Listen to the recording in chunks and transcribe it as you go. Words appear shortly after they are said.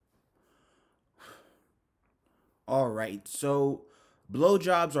All right, so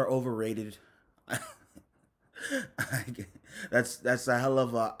blowjobs are overrated. That's a hell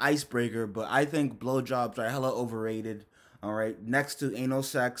of a icebreaker, but I think blowjobs are hella overrated. All right, next to anal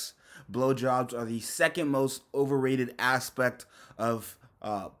sex, blowjobs are the second most overrated aspect of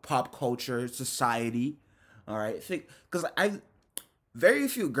pop culture society. All right, think because I very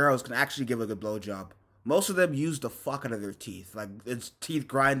few girls can actually give a good blowjob. Most of them use the fuck out of their teeth, like it's teeth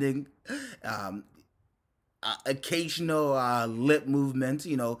grinding. Um, Occasional lip movements,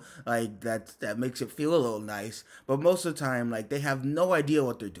 like that makes it feel a little nice. But most of the time, like they have no idea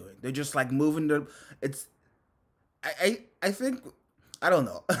what they're doing. They're just like moving their. It's I think I don't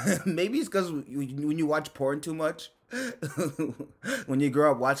know. Maybe it's because when you watch porn too much. When you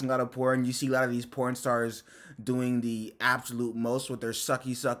grow up watching a lot of porn, you see a lot of these porn stars doing the absolute most with their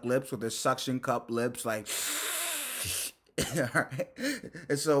sucky suck lips, with their suction cup lips, like Alright.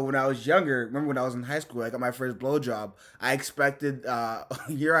 And so when I was younger, remember when I was in high school, I got my first blowjob. I expected,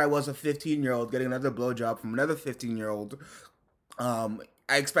 here I was a 15-year-old getting another blowjob from another 15-year-old. I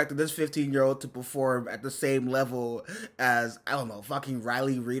expected this 15-year-old to perform at the same level as, I don't know, fucking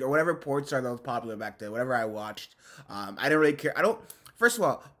Riley Reid or whatever porn star that was popular back then, whatever I watched. I didn't really care. I don't, first of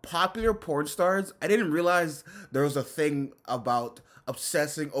all, popular porn stars, I didn't realize there was a thing about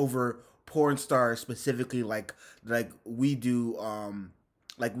obsessing over porn stars specifically like we do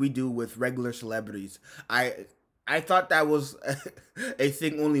with regular celebrities. I thought that was a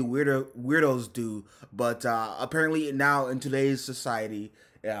thing only weirdos do, but apparently now in today's society,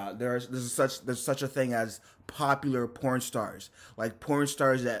 yeah, there's such a thing as popular porn stars, like porn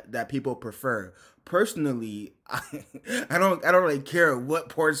stars that people prefer. Personally, I don't really care what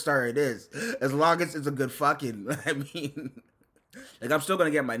porn star it is, as long as it's a good fucking. I mean, like I'm still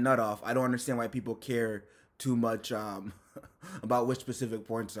gonna get my nut off. I don't understand why people care too much about which specific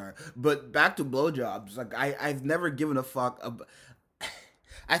porn star. But back to blowjobs, like I've never given a fuck.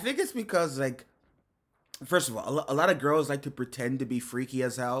 I think it's because like first of all, a lot of girls like to pretend to be freaky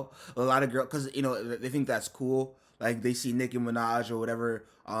as hell. A lot of girls, because they think that's cool. Like they see Nicki Minaj or whatever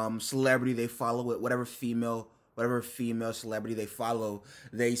celebrity they follow, it whatever female celebrity they follow,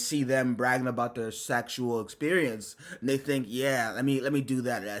 they see them bragging about their sexual experience, and they think, yeah, let me do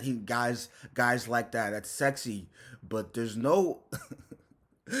that. I think guys like that. That's sexy, but there's no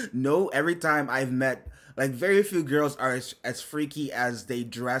no. Every time I've met, like very few girls are as freaky as they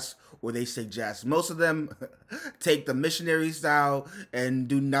dress or they suggest. Most of them take the missionary style and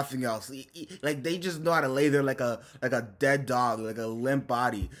do nothing else. Like they just know how to lay there like a dead dog, like a limp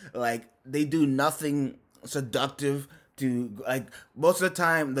body. Like they do nothing seductive to, like most of the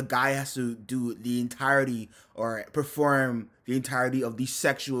time the guy has to do the entirety or perform the entirety of the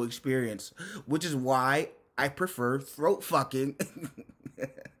sexual experience, which is why I prefer throat fucking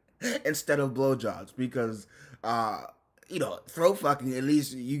instead of blowjobs because uh throat fucking, at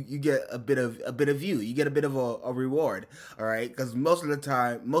least you get a bit of you get a bit of a reward, all right, because most of the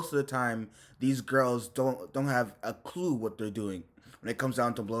time these girls don't have a clue what they're doing when it comes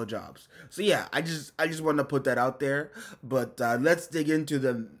down to blowjobs. So yeah, I just wanted to put that out there. But let's dig into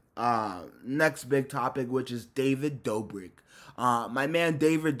the next big topic, which is David Dobrik. My man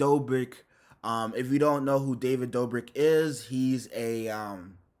David Dobrik. If you don't know who David Dobrik is, he's a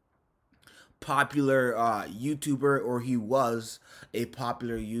popular YouTuber, or he was a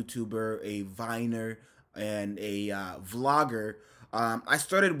popular YouTuber, a Viner, and a vlogger. I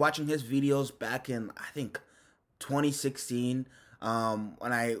started watching his videos back in, I think, 2016. I'd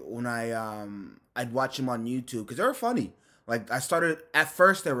watch him on YouTube because they were funny. Like I started at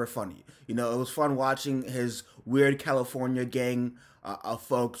first, they were funny. It was fun watching his weird California gang of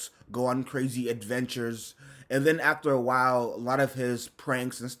folks go on crazy adventures, and then after a while, a lot of his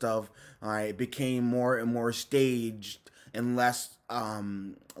pranks and stuff, became more and more staged and less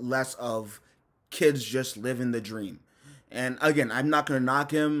of kids just living the dream. And again, I'm not gonna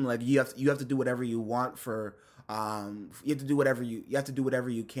knock him. Like you have to do whatever you want for you have to do whatever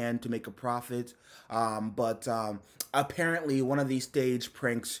you can to make a profit. But apparently one of these stage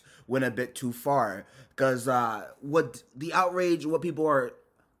pranks went a bit too far because what the outrage what people are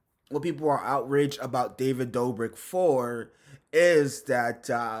outraged about David Dobrik for is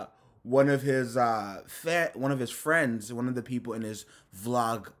that one of his friends, one of the people in his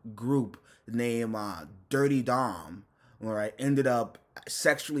vlog group named Dirty Dom, all right, ended up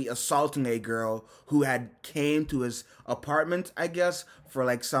sexually assaulting a girl who had came to his apartment, I guess, for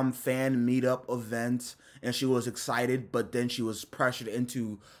like some fan meetup event, and she was excited, but then she was pressured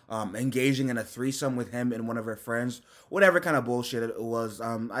into engaging in a threesome with him and one of her friends, whatever kind of bullshit it was.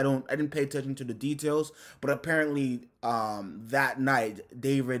 I didn't pay attention to the details, but apparently that night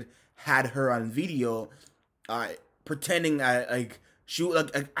David had her on video, uh, pretending like she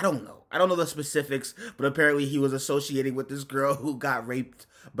I don't know the specifics, but apparently he was associating with this girl who got raped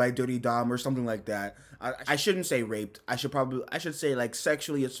by Dirty Dom or something like that. I shouldn't say raped. I should say like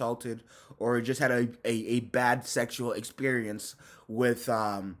sexually assaulted or just had a bad sexual experience with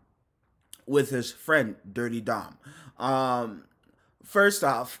his friend Dirty Dom. Um, First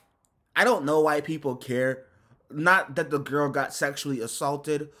off, I don't know why people care. Not that the girl got sexually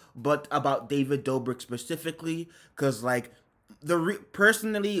assaulted, but about David Dobrik specifically. Because, like,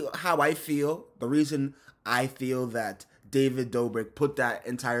 personally, how I feel, the reason I feel that David Dobrik put that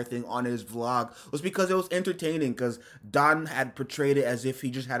entire thing on his vlog was because it was entertaining. Because Don had portrayed it as if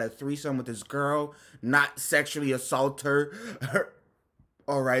he just had a threesome with his girl, not sexually assault her.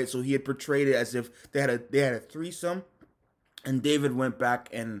 All right, so he had portrayed it as if they had a threesome, and David went back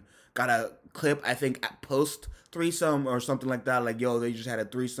and got a clip, I think at post threesome or something like that. Like, yo, they just had a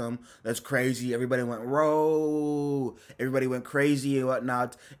threesome. That's crazy. Everybody went roll. Everybody went crazy and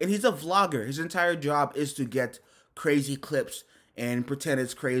whatnot. And he's a vlogger. His entire job is to get crazy clips and pretend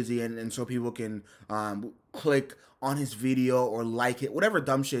it's crazy, and so people can click on his video or like it, whatever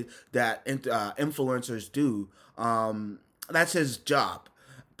dumb shit that influencers do. That's his job.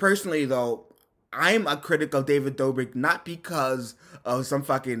 Personally, though, I'm a critic of David Dobrik not because of some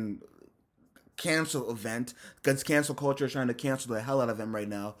fucking cancel event, because cancel culture is trying to cancel the hell out of him right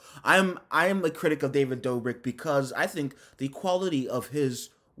now. I'm a critic of David Dobrik because I think the quality of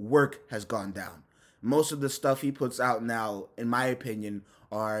his work has gone down. Most of the stuff he puts out now, in my opinion,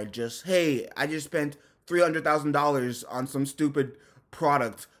 are just, hey, I just spent $300,000 on some stupid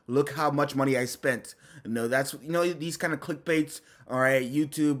product. Look how much money I spent. That's these kind of clickbaits. All right,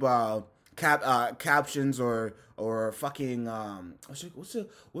 YouTube captions or fucking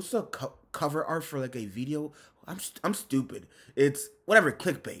what's the cover art for like a video. I'm stupid. It's whatever,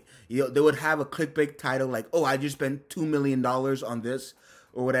 clickbait. They would have a clickbait title like, oh, I just spent $2 million on this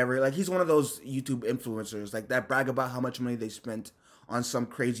or whatever. Like, he's one of those YouTube influencers like that brag about how much money they spent on some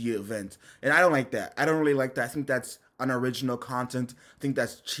crazy event, and I don't like that. I don't really like that. I think that's unoriginal content. I think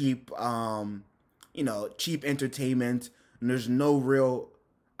that's cheap, cheap entertainment, and there's no real.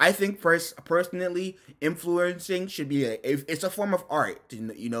 I think personally, influencing should be it's a form of art.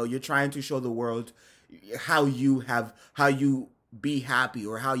 You're trying to show the world how you be happy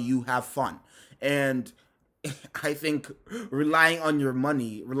or how you have fun, and I think relying on your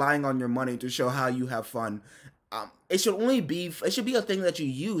money to show how you have fun, it should be a thing that you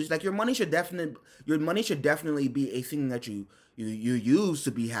use. Like, your money should definitely be a thing that you use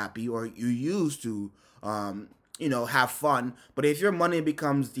to be happy, or you use to have fun. But if your money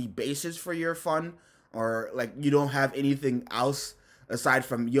becomes the basis for your fun, or like you don't have anything else aside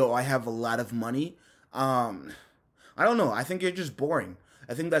from, yo, I have a lot of money, um I don't know. I think you're just boring.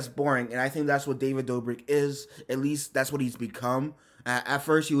 I think that's boring, and I think that's what David Dobrik is. At least that's what he's become. At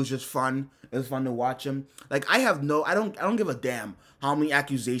first, he was just fun. It was fun to watch him. Like, I don't give a damn how many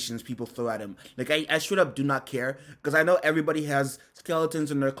accusations people throw at him. Like, I straight up do not care, because I know everybody has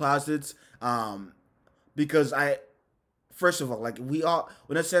skeletons in their closets. Because first of all, like, we all,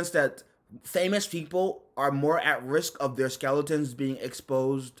 in a sense that famous people are more at risk of their skeletons being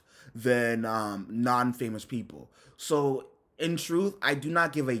exposed than non-famous people. So, in truth, I do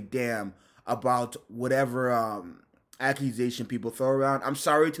not give a damn about whatever accusation people throw around. I'm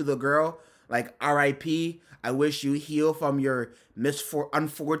sorry to the girl. Like, R.I.P. I wish you heal from your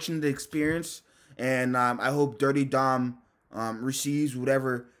unfortunate experience, and I hope Dirty Dom receives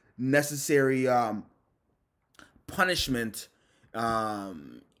whatever necessary punishment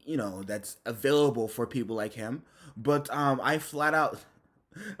that's available for people like him. But I flat out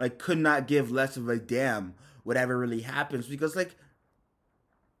like could not give less of a damn whatever really happens, because, like,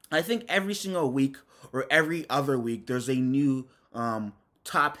 I think every single week or every other week there's a new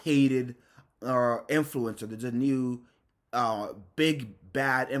top hated influencer. There's a new big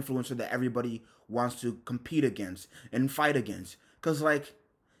bad influencer that everybody wants to compete against and fight against. Cause, like,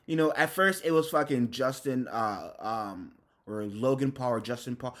 at first it was fucking Justin or Logan Paul or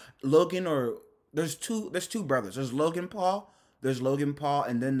Justin Paul. Logan or there's two brothers. There's Logan Paul,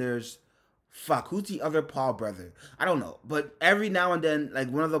 and then there's, fuck, who's the other Paul brother? I don't know. But every now and then, like,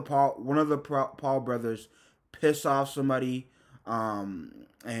 one of the Paul brothers piss off somebody,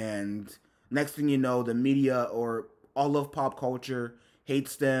 and next thing you know, the media or all of pop culture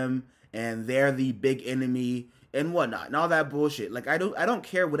hates them, and they're the big enemy and whatnot, and all that bullshit. Like, I don't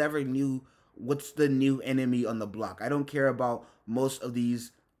care what's the new enemy on the block. I don't care about most of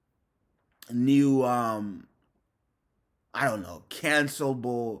these new I don't know,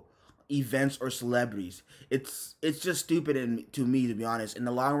 cancelable, events or celebrities. It's just stupid to me, to be honest. In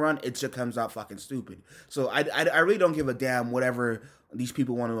the long run, it just comes out fucking stupid. So I really don't give a damn whatever these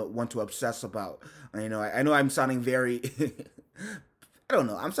people want to obsess about. I know I'm sounding very I don't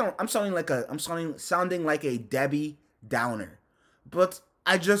know. I'm sounding like a Debbie Downer, but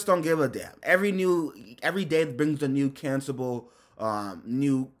I just don't give a damn. Every day brings a new canceled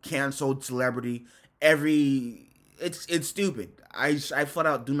celebrity. It's stupid. I flat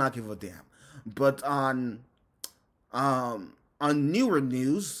out do not give a damn. But on newer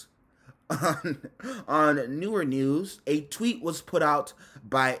news, on newer news, a tweet was put out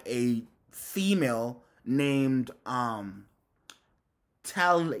by a female named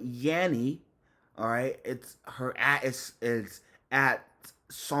Talyani. All right, it's her at is at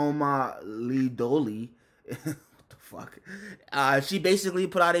Soma Lidoli. What the fuck? She basically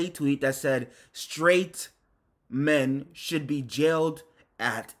put out a tweet that said straight men should be jailed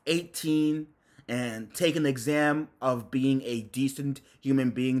at 18 and take an exam of being a decent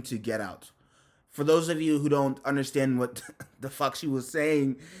human being to get out. For those of you who don't understand what the fuck she was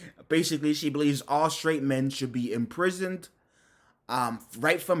saying, basically she believes all straight men should be imprisoned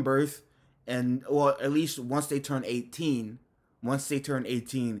right from birth, and or at least once they turn 18,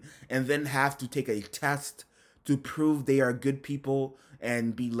 and then have to take a test to prove they are good people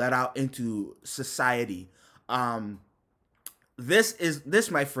and be let out into society. Um,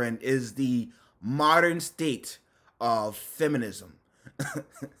 this, my friend, is the modern state of feminism.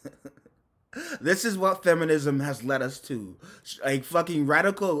 This is what feminism has led us to. Like fucking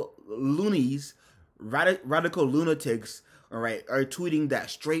radical loonies, radical lunatics, all right, are tweeting that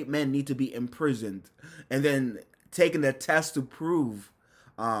straight men need to be imprisoned, and then taking the test to prove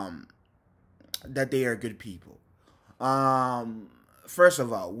that they are good people. First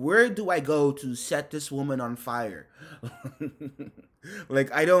of all, where do I go to set this woman on fire? Like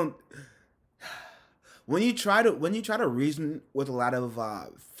I don't. When you try to reason with a lot of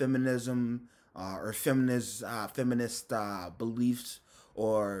feminism or feminist beliefs,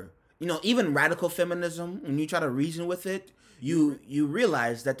 or even radical feminism, when you try to reason with it, you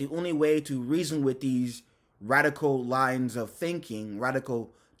realize that the only way to reason with these radical lines of thinking,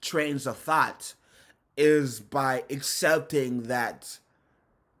 radical trains of thought, is by accepting that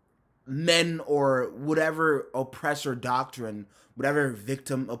men, or whatever oppressor doctrine, whatever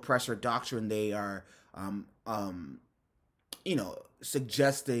victim oppressor doctrine they are,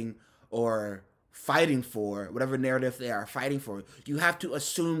 suggesting or fighting for, whatever narrative they are fighting for, you have to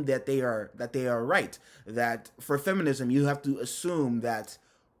assume that they are right. That for feminism, you have to assume that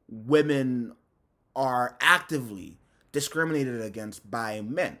women are actively discriminated against by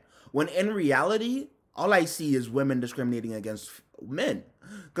men. When in reality, all I see is women discriminating against men.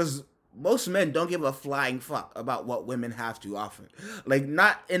 Because most men don't give a flying fuck about what women have to offer. Like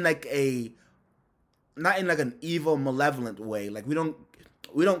not in like an evil, malevolent way. Like we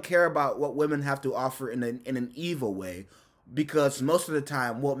don't care about what women have to offer in an evil way, because most of the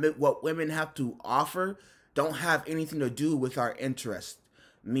time what women have to offer don't have anything to do with our interest.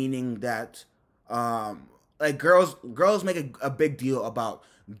 Meaning that like girls make a big deal about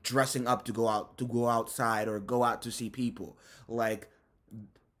dressing up to go outside or go out to see people. Like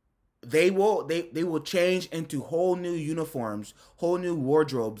they will change into whole new uniforms, whole new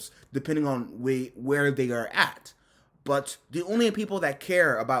wardrobes, depending on where they are at. But the only people that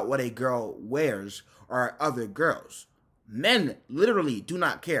care about what a girl wears are other girls. Men literally do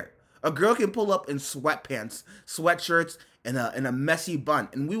not care. A girl can pull up in sweatpants, sweatshirts, and a messy bun,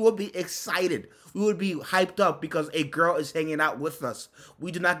 and we will be excited. We would be hyped up because a girl is hanging out with us.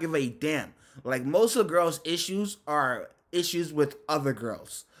 We do not give a damn. Like most of the girls' issues are issues with other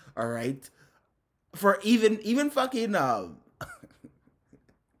girls. All right, for even fucking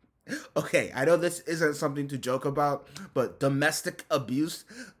okay, I know this isn't something to joke about, but domestic abuse,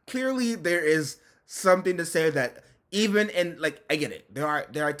 clearly there is something to say that even in, like, I get it. There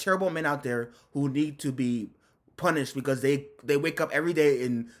are terrible men out there who need to be punished because they wake up every day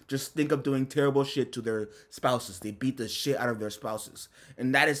and just think of doing terrible shit to their spouses. They beat the shit out of their spouses.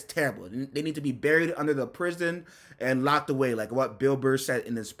 And that is terrible. They need to be buried under the prison and locked away, like what Bill Burr said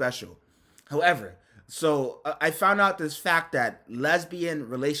in his special. However, so I found out this fact that lesbian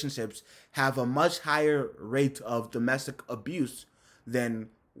relationships have a much higher rate of domestic abuse than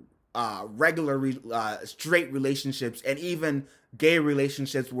straight relationships, and even gay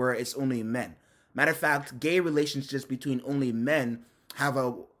relationships where it's only men. Matter of fact, gay relationships between only men have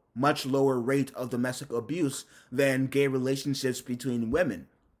a much lower rate of domestic abuse than gay relationships between women.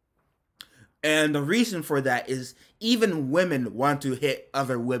 And the reason for that is even women want to hit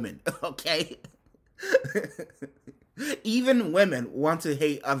other women, okay? Even women want to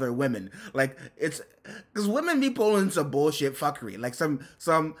hate other women. Like it's because women be pulling some bullshit fuckery. Like some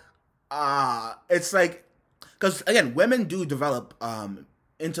it's like because again, women do develop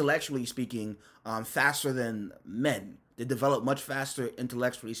intellectually speaking faster than men. They develop much faster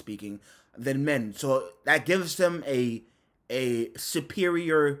intellectually speaking than men. So that gives them a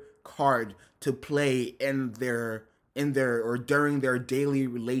superior card to play in their or during their daily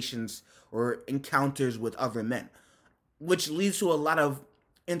relations or encounters with other men, which leads to a lot of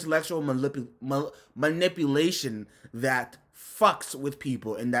intellectual manipulation that fucks with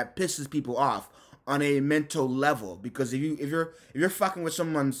people and that pisses people off on a mental level. Because if you're fucking with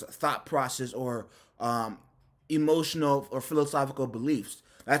someone's thought process or emotional or philosophical beliefs,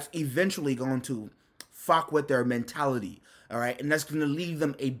 that's eventually going to fuck with their mentality. All right, and that's going to leave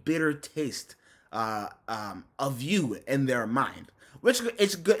them a bitter taste of you in their mind, which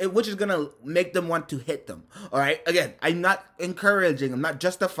it's good, which is gonna make them want to hit them. All right. Again, I'm not encouraging, I'm not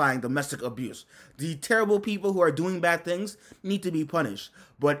justifying domestic abuse. The terrible people who are doing bad things need to be punished.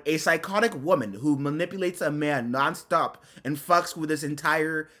 But a psychotic woman who manipulates a man nonstop and fucks with his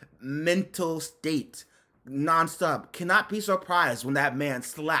entire mental state nonstop cannot be surprised when that man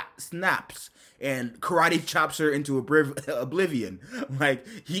snaps and karate chops her into oblivion. Like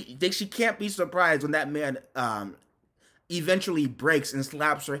she can't be surprised when that man eventually breaks and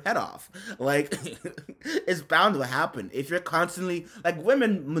slaps her head off. Like it's bound to happen if you're constantly like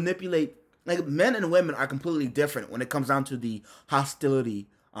women manipulate. Like men and women are completely different when it comes down to the hostility,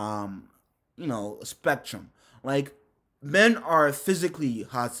 spectrum. Like men are physically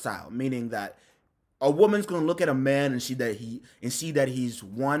hostile, meaning that a woman's gonna look at a man and see that he's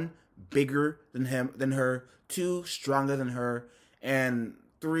one, bigger than her, two, stronger than her, and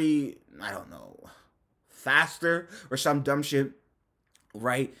three, I don't know, faster or some dumb shit,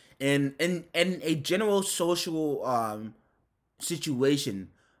 right? And in a general social situation,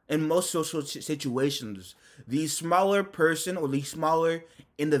 in most social situations, the smaller person or the smaller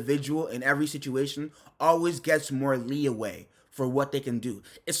individual in every situation always gets more leeway for what they can do.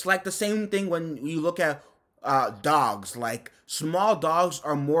 It's like the same thing when you look at dogs. Like small dogs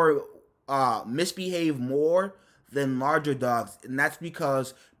are more misbehave more than larger dogs, and that's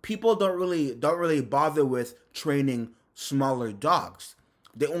because people don't really bother with training smaller dogs.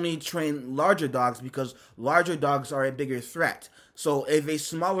 They only train larger dogs because larger dogs are a bigger threat. So if a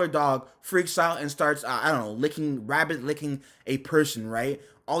smaller dog freaks out and starts, I don't know, rabbit licking a person, right?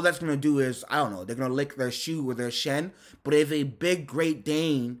 All that's gonna do is, I don't know, they're gonna lick their shoe or their shin. But if a big Great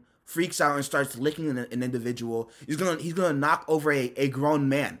Dane freaks out and starts licking an individual, he's gonna knock over a grown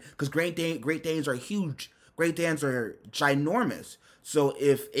man because Great Danes are huge. Great Danes are ginormous. So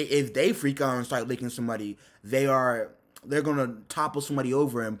if they freak out and start licking somebody, they're gonna topple somebody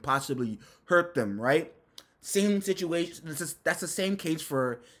over and possibly hurt them, right? Same situation. That's the same case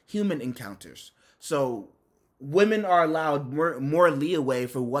for human encounters. So women are allowed more leeway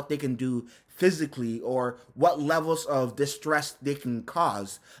for what they can do physically or what levels of distress they can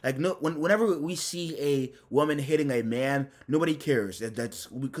cause. Like whenever we see a woman hitting a man, nobody cares. That's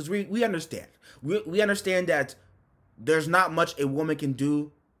because we understand. We understand that there's not much a woman can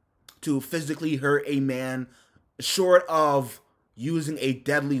do to physically hurt a man short of using a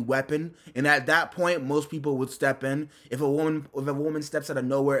deadly weapon. And at that point most people would step in. If a woman steps out of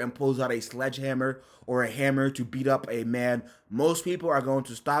nowhere and pulls out a sledgehammer or a hammer to beat up a man, most people are going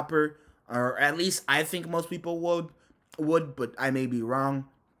to stop her, or at least I think most people would, but I may be wrong.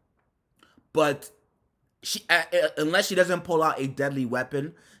 But she unless she doesn't pull out a deadly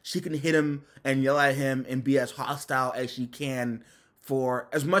weapon, she can hit him and yell at him and be as hostile as she can for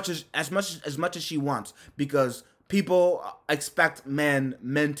as much as she wants, because people expect men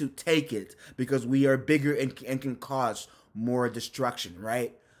to take it because we are bigger and can cause more destruction,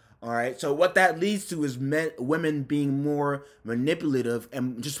 right? All right. So what that leads to is women being more manipulative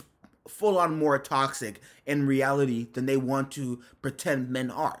and just full on more toxic in reality than they want to pretend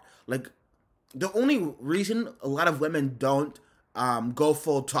men are. Like the only reason a lot of women don't go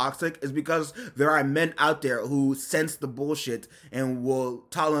full toxic is because there are men out there who sense the bullshit and will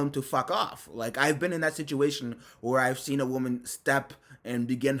tell them to fuck off. Like I've been in that situation where I've seen a woman step and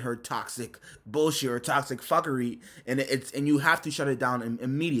begin her toxic bullshit or toxic fuckery, and you have to shut it down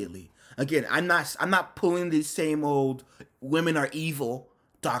immediately. Again, I'm not pulling the same old women are evil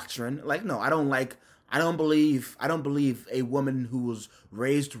doctrine. Like no, I don't believe a woman who was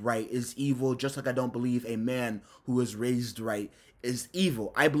raised right is evil, just like I don't believe a man who was raised right is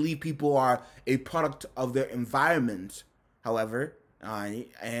evil. I believe people are a product of their environment, however, and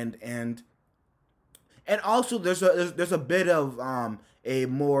also there's a bit of a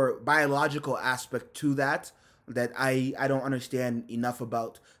more biological aspect to that. that I don't understand enough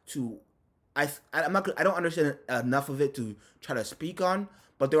about to I'm not I don't understand enough of it to try to speak on,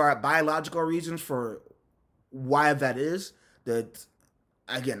 but there are biological reasons for why that is that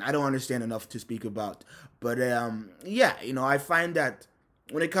again I don't understand enough to speak about. But yeah, I find that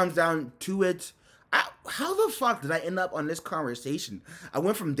when it comes down to it, how the fuck did I end up on this conversation? I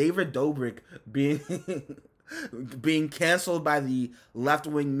went from David Dobrik being being canceled by the left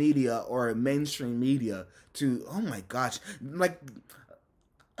wing media or mainstream media to, oh my gosh, like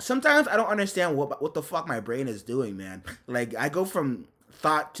sometimes I don't understand what the fuck my brain is doing, man. Like I go from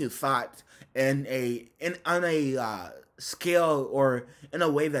thought to thought in on a scale or in a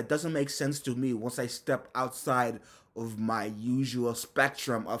way that doesn't make sense to me once I step outside of my usual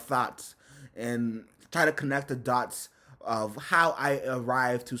spectrum of thoughts and try to connect the dots of how I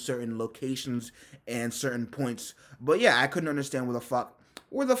arrive to certain locations and certain points. But yeah, I couldn't understand where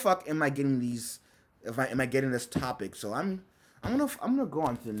the fuck am I getting these if I am I getting this topic. So I'm gonna go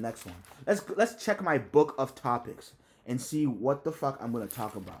on to the next one. Let's check my book of topics and see what the fuck I'm gonna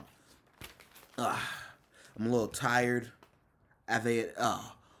talk about. Ugh, I'm a little tired.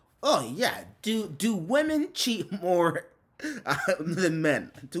 Oh yeah. Do women cheat more than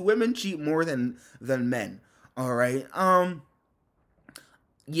men? Do women cheat more than men? All right.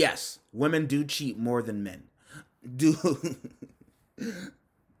 Yes, women do cheat more than men. Do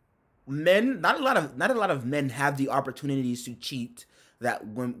men? Not a lot of men have the opportunities to cheat that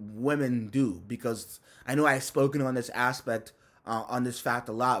women do, because I know I've spoken on this aspect on this fact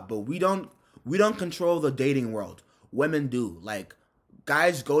a lot, but we don't control the dating world. Women do. Like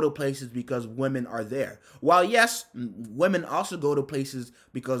guys go to places because women are there. While yes, women also go to places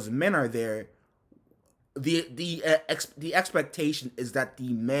because men are there. The expectation is that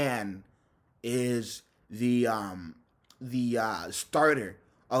the man is the starter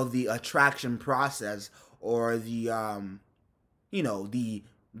of the attraction process, or the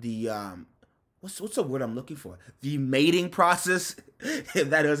what's the word I'm looking for? The mating process. If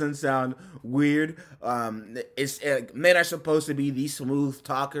that doesn't sound weird, it's men are supposed to be these smooth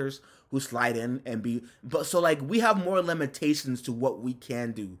talkers who slide in and be, but so like we have more limitations to what we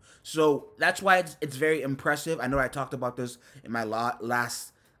can do. So that's why it's very impressive. I know I talked about this in my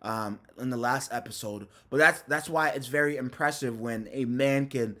last in the last episode, but that's why it's very impressive when a man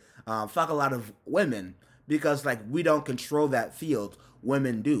can fuck a lot of women, because like we don't control that field,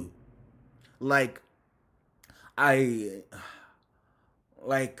 women do. Like I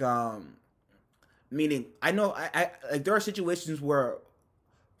like meaning I know I like there are situations where,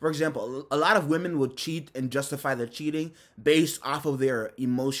 for example, a lot of women will cheat and justify their cheating based off of their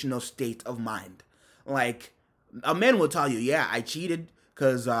emotional state of mind. Like a man will tell you, "Yeah, I cheated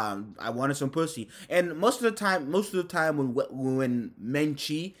because I wanted some pussy." And most of the time when men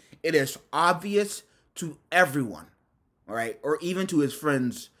cheat, it is obvious to everyone, all right, or even to his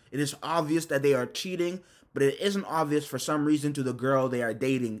friends. It is obvious that they are cheating, but it isn't obvious for some reason to the girl they are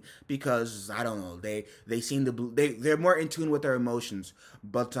dating, because I don't know, they seem to they're more in tune with their emotions.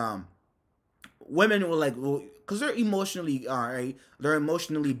 But women will like, well, because they're emotionally right, they're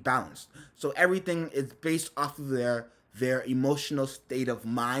emotionally balanced, so everything is based off of their emotional state of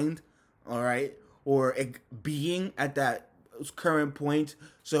mind, all right, or being at that current point.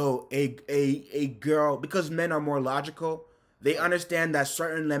 So a girl, because men are more logical, they understand that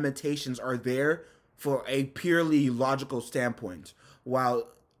certain limitations are there for a purely logical standpoint. While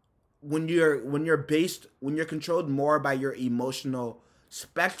when you're controlled more by your emotional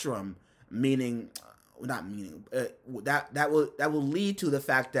spectrum, meaning not meaning that will lead to the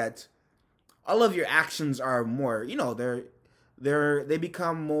fact that all of your actions are more, they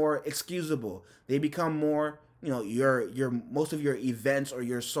become more excusable. They become more, your most of your events or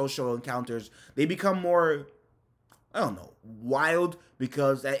your social encounters, they become more, I don't know, wild,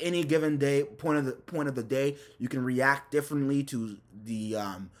 because at any given point of the day, you can react differently to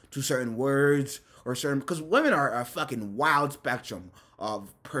certain words or certain, because women are a fucking wild spectrum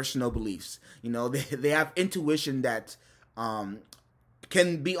of personal beliefs. They have intuition that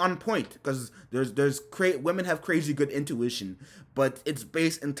can be on point, because women have crazy good intuition, but it's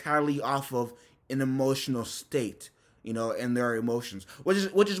based entirely off of an emotional state, and their emotions,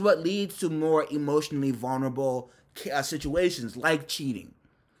 which is what leads to more emotionally vulnerable situations like cheating.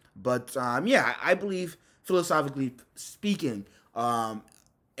 But yeah, I believe, philosophically speaking, and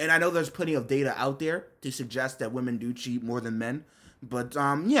I know there's plenty of data out there to suggest that women do cheat more than men. But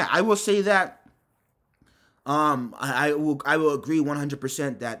yeah, I will say that I will agree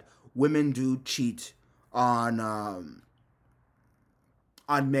 100% that women do cheat on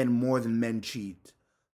men more than men cheat.